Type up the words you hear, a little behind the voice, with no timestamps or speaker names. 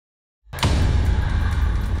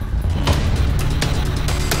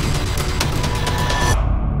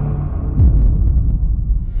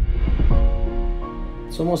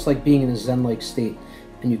almost like being in a zen-like state,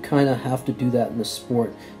 and you kind of have to do that in the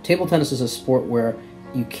sport. Table tennis is a sport where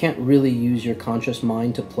you can't really use your conscious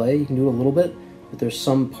mind to play. You can do it a little bit, but there's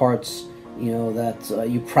some parts, that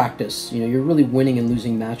you practice. You're really winning and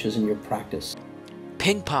losing matches in your practice.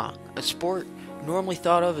 Ping pong, a sport normally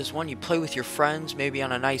thought of as one you play with your friends, maybe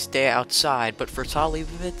on a nice day outside, but for Tahl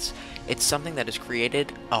Leibovitz, it's something that has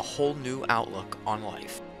created a whole new outlook on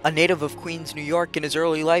life. A native of Queens, New York, in his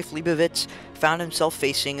early life, Leibovitz found himself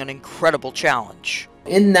facing an incredible challenge.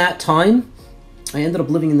 In that time, I ended up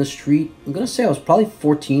living in the street. I'm gonna say I was probably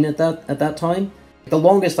 14 at that time. The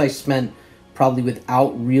longest I spent probably without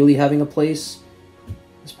really having a place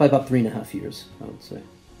is probably about 3.5 years, I would say.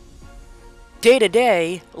 Day to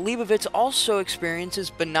day, Leibovitz also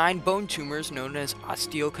experiences benign bone tumors known as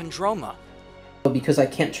osteochondroma. Because I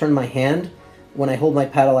can't turn my hand, when I hold my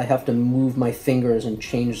paddle I have to move my fingers and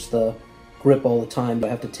change the grip all the time. I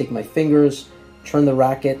have to take my fingers, turn the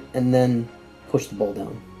racket, and then push the ball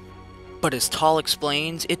down. But as Tahl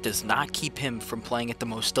explains, it does not keep him from playing at the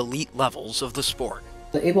most elite levels of the sport.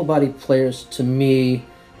 The able-bodied players, to me,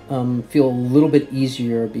 feel a little bit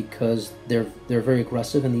easier because they're very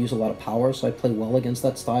aggressive and they use a lot of power, so I play well against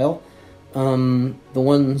that style. So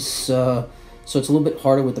it's a little bit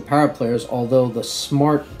harder with the para players, although the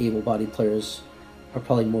smart able-bodied players are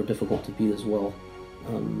probably more difficult to beat as well.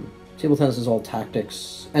 Table tennis is all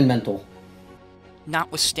tactics and mental.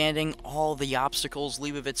 Notwithstanding all the obstacles,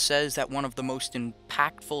 Leibovitz says that one of the most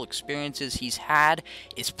impactful experiences he's had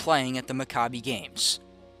is playing at the Maccabi Games.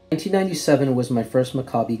 1997 was my first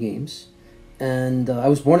Maccabi Games, and I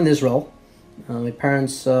was born in Israel. My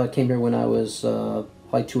parents came here when I was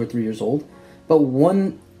probably 2 or 3 years old. But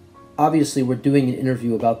obviously we're doing an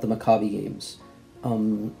interview about the Maccabi Games.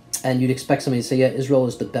 And you'd expect somebody to say, yeah, Israel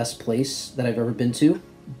is the best place that I've ever been to,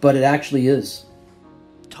 but it actually is.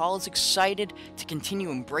 Tahl is excited to continue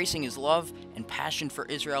embracing his love and passion for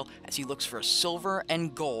Israel as he looks for silver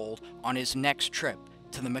and gold on his next trip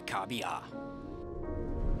to the Maccabi.